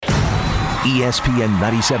ESPN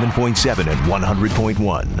 97.7 and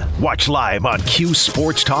 100.1. Watch live on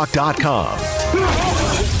QSportsTalk.com.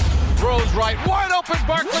 Throws right, wide open,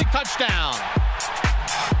 Barkley, touchdown.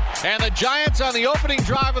 And the Giants on the opening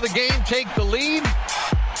drive of the game take the lead.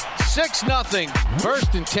 6-0.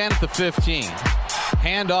 1st and 10 at the 15.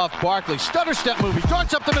 Handoff, Barkley, stutter step move. He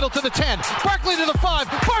darts up the middle to the 10. Barkley to the 5.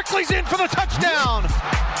 Barkley's in for the touchdown.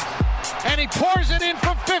 And he pours it in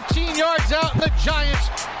from 15 yards out, and the Giants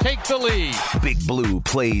take the lead. Big Blue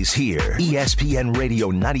plays here. ESPN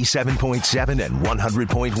Radio 97.7 and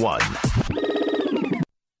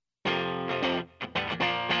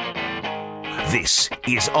 100.1. This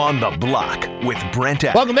is On the Block with Brent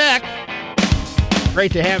Atkins. Welcome back.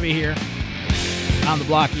 Great to have you here. On the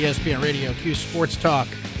Block, ESPN Radio,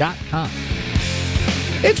 QSportsTalk.com.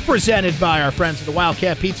 It's presented by our friends at the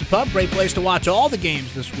Wildcat Pizza Pub. Great place to watch all the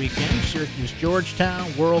games this weekend. Syracuse,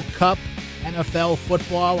 Georgetown, World Cup, NFL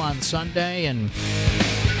football on Sunday. And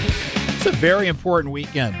it's a very important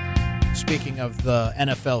weekend, speaking of the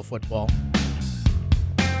NFL football.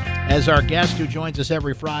 As our guest who joins us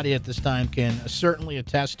every Friday at this time can certainly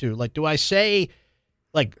attest to. Like, do I say,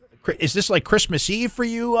 like, is this like Christmas Eve for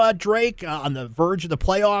you, Drake, on the verge of the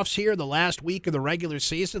playoffs here, the last week of the regular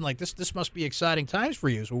season? Like, this must be exciting times for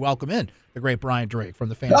you as we welcome in the great Brian Drake from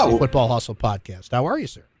the Fantasy Football Hustle podcast. How are you,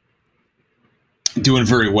 sir? Doing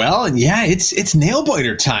very well. And yeah, it's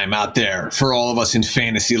nail-biter time out there for all of us in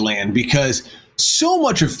fantasy land, because so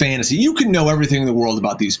much of fantasy, you can know everything in the world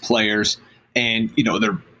about these players and, you know,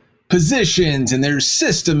 their positions and their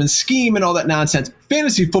system and scheme and all that nonsense.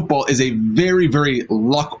 Fantasy football is a very, very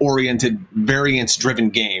luck-oriented, variance-driven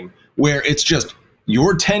game where it's just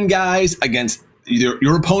your 10 guys against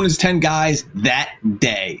your opponent's 10 guys that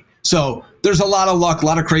day. So there's a lot of luck, a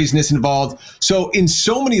lot of craziness involved. So in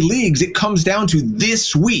so many leagues, it comes down to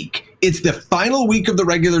this week. It's the final week of the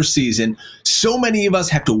regular season. So many of us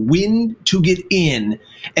have to win to get in.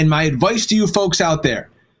 And my advice to you folks out there,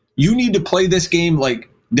 you need to play this game like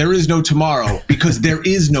there is no tomorrow, because there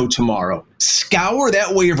is no tomorrow. Scour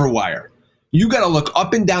that waiver wire. You got to look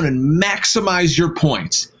up and down and maximize your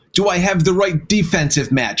points. Do I have the right defensive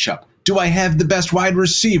matchup? Do I have the best wide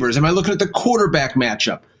receivers? Am I looking at the quarterback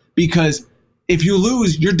matchup? Because if you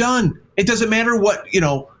lose, you're done. It doesn't matter what,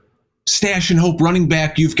 stash and hope running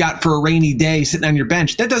back you've got for a rainy day sitting on your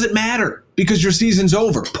bench. That doesn't matter, because your season's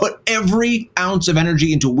over. Put every ounce of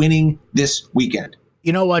energy into winning this weekend.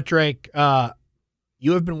 You know what, Drake?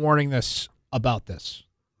 You have been warning us about this.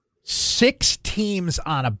 6 teams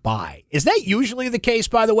on a bye. Is that usually the case,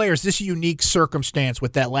 by the way, or is this a unique circumstance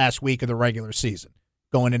with that last week of the regular season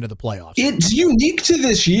going into the playoffs? It's unique to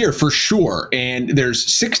this year for sure. And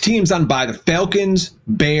there's 6 teams on bye: the Falcons,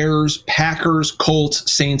 Bears, Packers,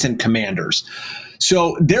 Colts, Saints, and Commanders.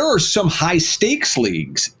 So there are some high stakes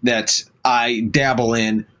leagues that I dabble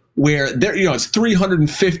in where there, it's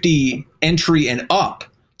 350 entry and up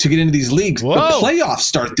to get into these leagues. Whoa. The playoffs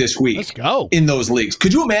start this week. Let's go. In those leagues.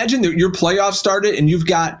 Could you imagine that your playoffs started and you've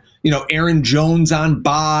got, Aaron Jones on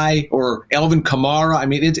bye or Alvin Kamara? I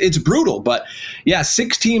mean, it's brutal. But yeah,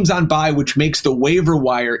 6 teams on bye, which makes the waiver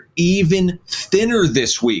wire even thinner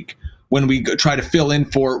this week when we try to fill in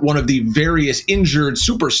for one of the various injured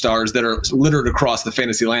superstars that are littered across the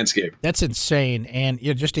fantasy landscape. That's insane. And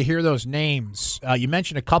just to hear those names, you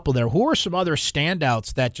mentioned a couple there. Who are some other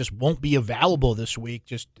standouts that just won't be available this week,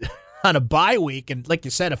 just on a bye week? And like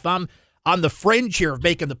you said, if I'm on the fringe here of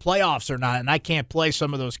making the playoffs or not, and I can't play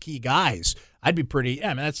some of those key guys, I'd be pretty,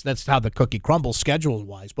 that's how the cookie crumbles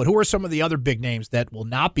schedule-wise. But who are some of the other big names that will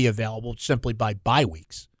not be available simply by bye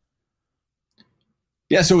weeks?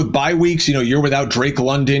 Yeah, so with bye weeks, you're without Drake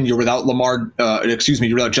London, you're without you're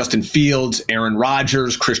without Justin Fields, Aaron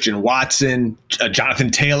Rodgers, Christian Watson,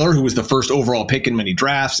 Jonathan Taylor, who was the first overall pick in many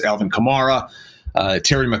drafts, Alvin Kamara,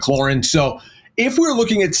 Terry McLaurin. So if we're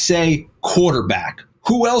looking at, say, quarterback,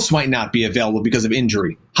 who else might not be available because of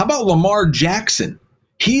injury? How about Lamar Jackson?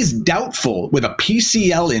 He's doubtful with a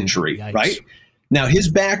PCL injury, Yikes. Right? Now, his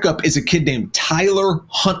backup is a kid named Tyler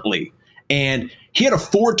Huntley, and he had a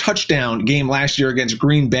 4-touchdown game last year against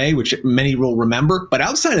Green Bay, which many will remember. But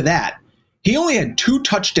outside of that, he only had 2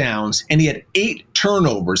 touchdowns and he had 8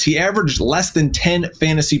 turnovers. He averaged less than 10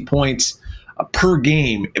 fantasy points per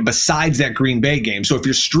game besides that Green Bay game. So if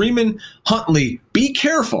you're streaming Huntley, be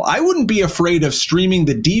careful. I wouldn't be afraid of streaming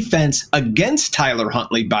the defense against Tyler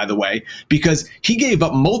Huntley, by the way, because he gave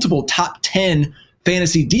up multiple top 10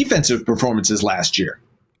 fantasy defensive performances last year.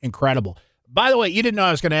 Incredible. By the way, you didn't know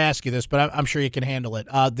I was going to ask you this, but I'm sure you can handle it.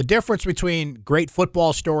 The difference between great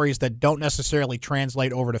football stories that don't necessarily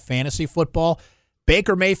translate over to fantasy football,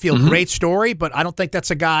 Baker Mayfield, great story, but I don't think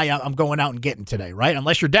that's a guy I'm going out and getting today, right?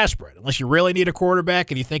 Unless you're desperate, unless you really need a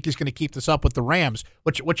quarterback and you think he's going to keep this up with the Rams.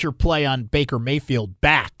 What's your play on Baker Mayfield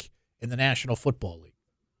back in the National Football League?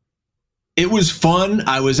 It was fun.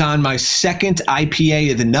 I was on my second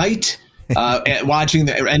IPA of the night watching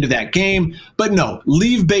the end of that game. But no,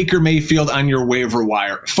 leave Baker Mayfield on your waiver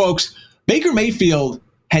wire. Folks, Baker Mayfield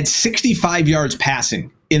had 65 yards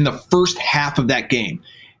passing in the first half of that game.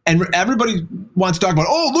 And everybody wants to talk about,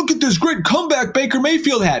 oh, look at this great comeback Baker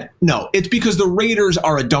Mayfield had. No, it's because the Raiders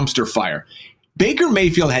are a dumpster fire. Baker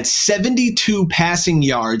Mayfield had 72 passing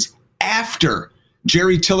yards after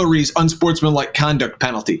Jerry Tillery's unsportsmanlike conduct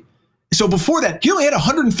penalty. So before that, he only had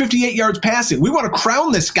 158 yards passing. We want to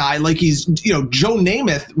crown this guy like he's, Joe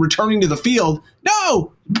Namath returning to the field.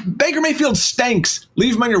 No, Baker Mayfield stinks.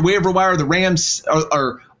 Leave him on your waiver wire. The Rams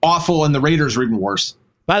are awful, and the Raiders are even worse.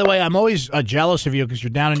 By the way, I'm always jealous of you because you're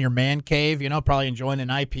down in your man cave, probably enjoying an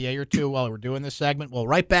IPA or two while we're doing this segment. Well,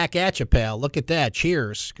 right back at you, pal. Look at that.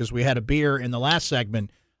 Cheers, because we had a beer in the last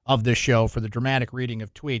segment of this show for the dramatic reading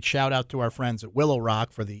of tweets. Shout out to our friends at Willow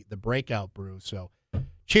Rock for the breakout brew. So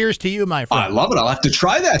cheers to you, my friend. I love it. I'll have to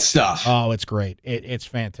try that stuff. Oh, it's great. It's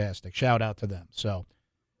fantastic. Shout out to them. So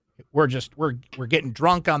we're getting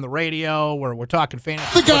drunk on the radio. We're talking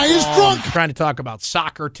fantasy. The guy is drunk. Trying to talk about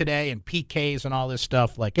soccer today and PKs and all this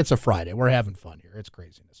stuff. Like, it's a Friday. We're having fun here. It's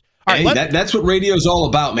craziness. All right, that's what radio is all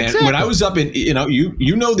about, man. Exactly. When I was up in,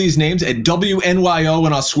 you know these names at WNYO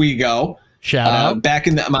in Oswego. Shout out. Back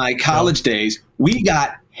in my college days, we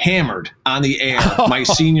got hammered on the air my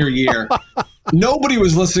senior year. Nobody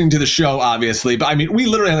was listening to the show, obviously, but I mean, we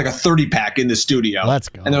literally had like a 30-pack in the studio. Let's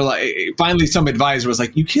go. And they're like, finally, some advisor was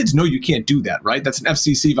like, "You kids know you can't do that, right? That's an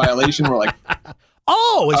FCC violation." We're like,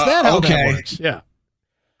 "Oh, is that how okay. that works?" Yeah.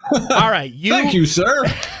 All right. Thank you, sir.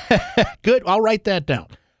 Good. I'll write that down.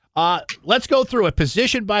 Let's go through it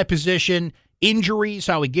position by position. Injuries,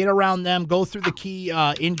 how we get around them. Go through the key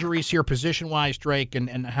injuries here, position-wise, Drake,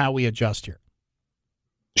 and how we adjust here.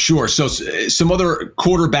 Sure. So some other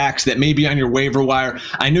quarterbacks that may be on your waiver wire.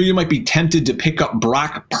 I know you might be tempted to pick up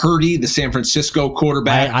Brock Purdy, the San Francisco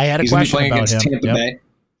quarterback. I had a He's question playing about against him. Tampa Bay.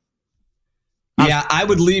 Yeah, I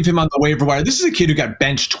would leave him on the waiver wire. This is a kid who got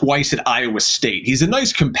benched twice at Iowa State. He's a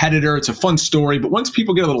nice competitor. It's a fun story. But once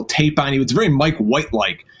people get a little tape on him, it's very Mike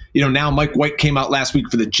White-like. Now Mike White came out last week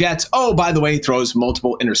for the Jets. Oh, by the way, he throws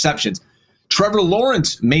multiple interceptions. Trevor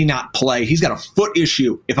Lawrence may not play. He's got a foot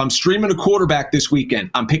issue. If I'm streaming a quarterback this weekend,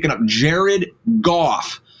 I'm picking up Jared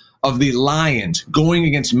Goff of the Lions going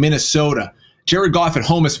against Minnesota. Jared Goff at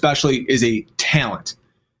home especially is a talent.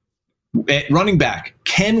 At running back,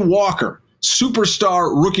 Ken Walker,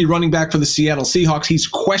 superstar rookie running back for the Seattle Seahawks. He's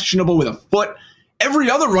questionable with a foot.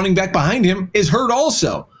 Every other running back behind him is hurt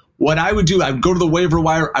also. What I would do, I would go to the waiver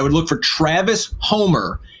wire. I would look for Travis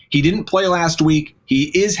Homer. He didn't play last week.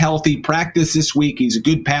 He is healthy. Practice this week. He's a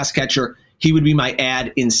good pass catcher. He would be my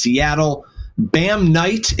ad in Seattle. Bam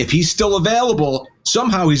Knight, if he's still available,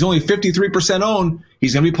 somehow he's only 53% owned.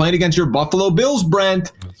 He's going to be playing against your Buffalo Bills,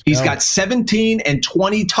 Brent. He's got 17 and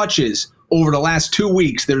 20 touches over the last 2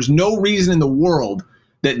 weeks. There's no reason in the world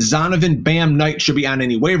that Zonovan Bam Knight should be on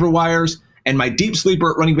any waiver wires. And my deep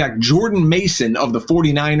sleeper at running back, Jordan Mason of the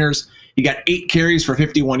 49ers. He got 8 carries for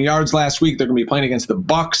 51 yards last week. They're going to be playing against the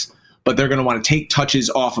Bucs, but they're going to want to take touches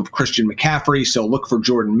off of Christian McCaffrey, so look for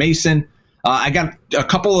Jordan Mason. I got a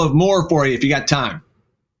couple of more for you if you got time.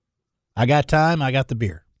 I got time. I got the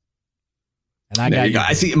beer. And I got you.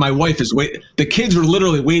 I see my wife is waiting. The kids are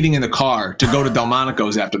literally waiting in the car to go to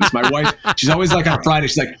Delmonico's after this. My wife, she's always like on Friday,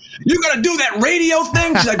 she's like, "You got to do that radio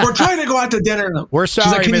thing?" She's like, "We're trying to go out to dinner." We're sorry,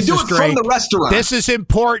 she's like, "Can Mrs. you do it Drake. from the restaurant?" This is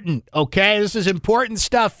important, okay? This is important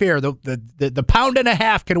stuff here. The pound and a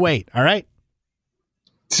half can wait, all right?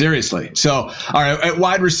 Seriously. So, all right, at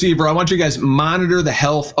wide receiver, I want you guys monitor the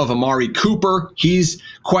health of Amari Cooper. He's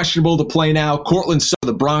questionable to play now. Cortland Sutton of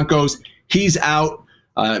the Broncos, he's out.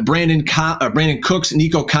 Brandon Cooks,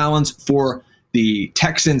 Nico Collins for the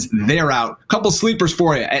Texans, they're out. A couple sleepers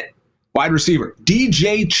for you at wide receiver.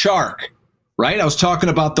 DJ Chark, right? I was talking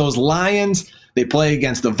about those Lions. They play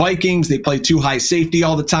against the Vikings. They play too high safety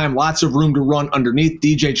all the time. Lots of room to run underneath.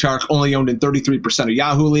 DJ Chark only owned in 33% of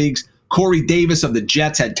Yahoo leagues. Corey Davis of the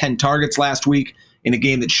Jets had 10 targets last week in a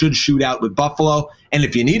game that should shoot out with Buffalo. And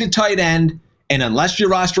if you need a tight end, and unless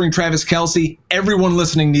you're rostering Travis Kelce, everyone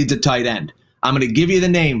listening needs a tight end. I'm going to give you the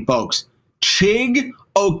name, folks. Chig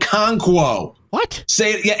Okonkwo. What?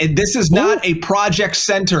 Say it. Yeah, this is not a project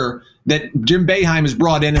center that Jim Boeheim has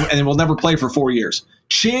brought in and will never play for 4 years.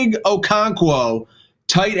 Chig Okonkwo,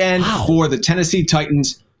 tight end for the Tennessee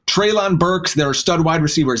Titans. Treylon Burks, their stud wide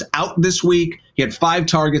receiver, is out this week. He had 5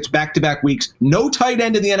 targets back-to-back weeks. No tight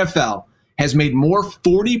end in the NFL has made more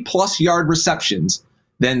 40-plus yard receptions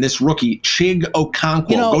than this rookie, Chig Okonkwo.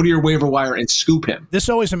 Go to your waiver wire and scoop him. This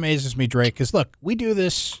always amazes me, Drake, because, look, we do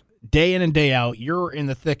this day in and day out. You're in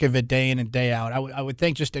the thick of it day in and day out. I would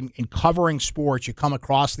think just in covering sports, you come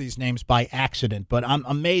across these names by accident. But I'm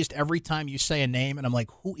amazed every time you say a name, and I'm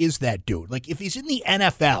like, who is that dude? Like, if he's in the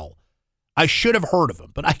NFL, I should have heard of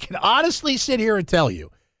him. But I can honestly sit here and tell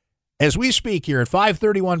you, as we speak here at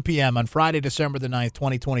 5:31 p.m. on Friday, December the 9th,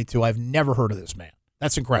 2022, I've never heard of this man.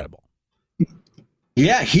 That's incredible.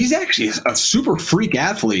 Yeah, he's actually a super freak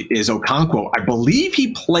athlete, is Okonkwo. I believe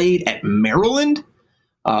he played at Maryland.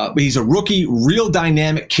 But he's a rookie, real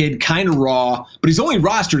dynamic kid, kind of raw, but he's only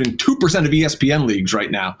rostered in 2% of ESPN leagues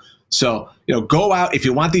right now. So, go out if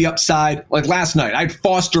you want the upside. Like last night, I had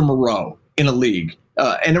Foster Moreau in a league.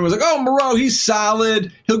 And it was like, oh, Moreau, he's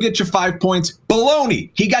solid. He'll get you 5 points.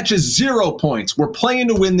 Baloney, he got you 0 points. We're playing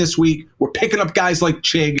to win this week. We're picking up guys like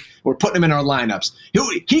Chig. We're putting him in our lineups.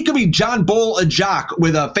 He could be John Bull, a jock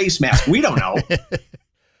with a face mask. We don't know.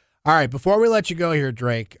 All right, before we let you go here,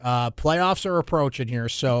 Drake, playoffs are approaching here.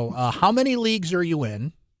 So how many leagues are you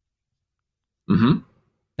in? Mm-hmm.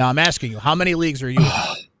 Now, I'm asking you, how many leagues are you in?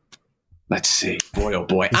 Let's see. Boy, oh,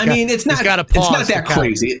 boy. It's not that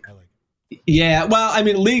crazy. Yeah, well,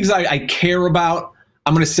 leagues I care about,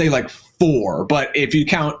 I'm going to say like 4. But if you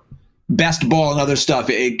count best ball and other stuff,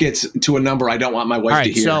 it gets to a number I don't want my wife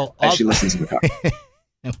to hear as she listens to the car.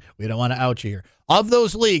 We don't want to out you here. Of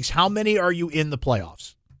those leagues, how many are you in the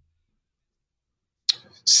playoffs?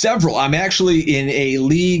 Several. I'm actually in a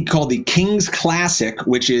league called the Kings Classic,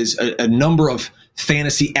 which is a number of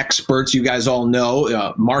fantasy experts you guys all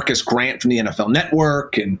know. Marcus Grant from the NFL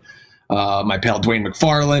Network and my pal Dwayne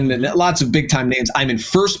McFarland and lots of big-time names. I'm in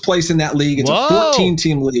first place in that league. It's a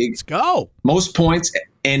 14-team league. Let's go. Most points.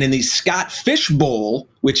 And in the Scott Fish Bowl,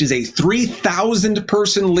 which is a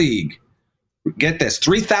 3,000-person league, get this,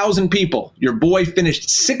 3,000 people. Your boy finished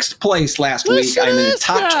 6th place last week. I'm in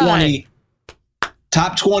the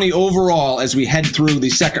top 20 overall as we head through the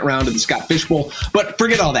second round of the Scott Fish Bowl. But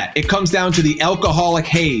forget all that. It comes down to the Alcoholic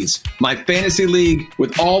Haze, my fantasy league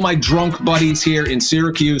with all my drunk buddies here in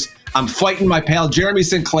Syracuse. I'm fighting my pal Jeremy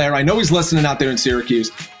Sinclair. I know he's listening out there in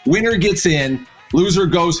Syracuse. Winner gets in, loser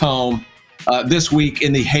goes home this week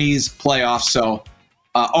in the Haze playoffs. So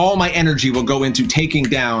all my energy will go into taking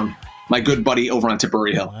down my good buddy over on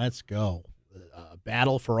Tipperary Hill. Let's go.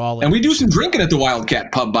 Battle for all. And we do some drinking at the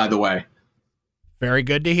Wildcat Pub, by the way. Very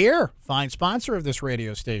good to hear. Fine sponsor of this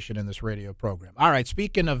radio station and this radio program. All right,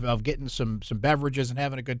 speaking of getting some beverages and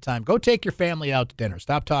having a good time, go take your family out to dinner.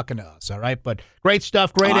 Stop talking to us, all right? But great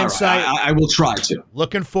stuff, great insight. Right. I will try to.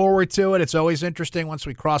 Looking forward to it. It's always interesting once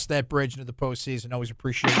we cross that bridge into the postseason. Always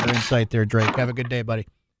appreciate your insight there, Drake. Have a good day, buddy.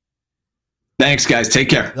 Thanks, guys. Take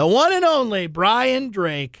care. The one and only Brian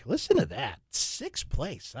Drake. Listen to that. 6th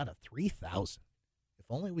place out of 3,000. If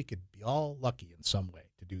only we could be all lucky in some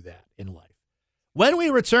way to do that in life. When we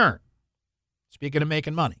return, speaking of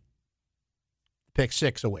making money, Pick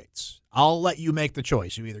 6 awaits. I'll let you make the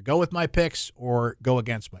choice. You either go with my picks or go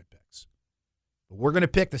against my picks. But we're going to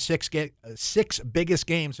pick the 6 biggest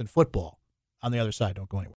games in football on the other side. Don't go anywhere.